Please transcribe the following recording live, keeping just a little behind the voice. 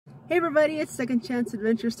Hey everybody, it's Second Chance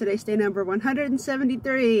Adventures. Today's day number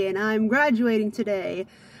 173 and I'm graduating today.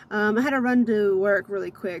 I had to run to work really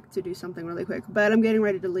quick to do something really quick, but I'm getting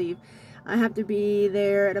ready to leave. I have to be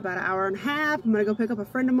there at about an hour and a half. I'm going to go pick up a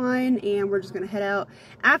friend of mine and we're just going to head out.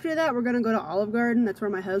 After that, we're going to go to Olive Garden. That's where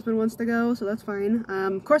my husband wants to go, so that's fine.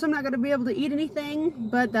 Of course, I'm not going to be able to eat anything,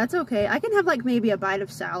 but that's okay. I can have like maybe a bite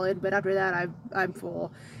of salad, but after that, I'm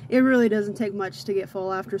full. It really doesn't take much to get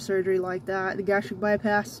full after surgery like that. The gastric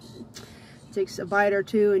bypass takes a bite or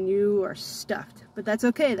two and you are stuffed, but that's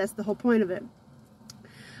okay. That's the whole point of it.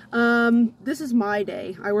 This is my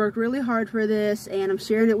day. I worked really hard for this and I'm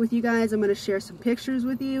sharing it with you guys. I'm going to share some pictures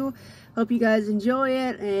with you. Hope you guys enjoy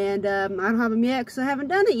it, and I don't have them yet because I haven't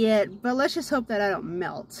done it yet, but let's just hope that I don't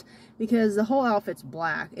melt, because the whole outfit's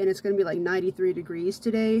black and it's going to be like 93 degrees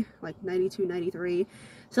today, like 92, 93.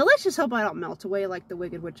 So let's just hope I don't melt away like the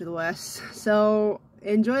Wicked Witch of the West. So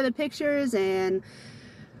enjoy the pictures, and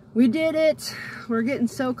we did it. We're getting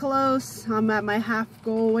so close. I'm at my half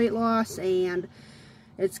goal weight loss and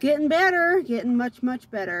it's getting better, getting much, much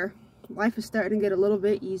better. Life is starting to get a little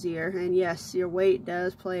bit easier, and yes, your weight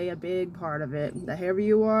does play a big part of it. The heavier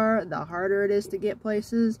you are, the harder it is to get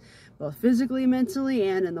places, both physically, mentally,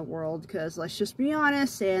 and in the world, because let's just be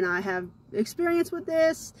honest, and I have experience with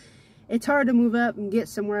this, it's hard to move up and get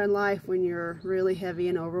somewhere in life when you're really heavy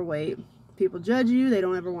and overweight. People judge you, they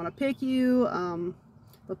don't ever want to pick you,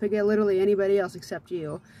 they'll pick at literally anybody else except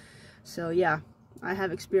you. So yeah, I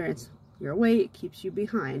have experience. Your weight keeps you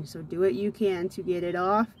behind, so do what you can to get it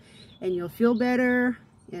off and you'll feel better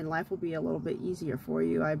and life will be a little bit easier for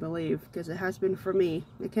you, I believe, because it has been for me.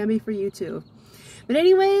 It can be for you too. But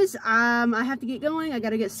anyways, I have to get going. I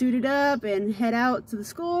gotta get suited up and head out to the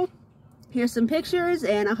school. Here's some pictures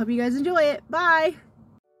and I hope you guys enjoy it. Bye!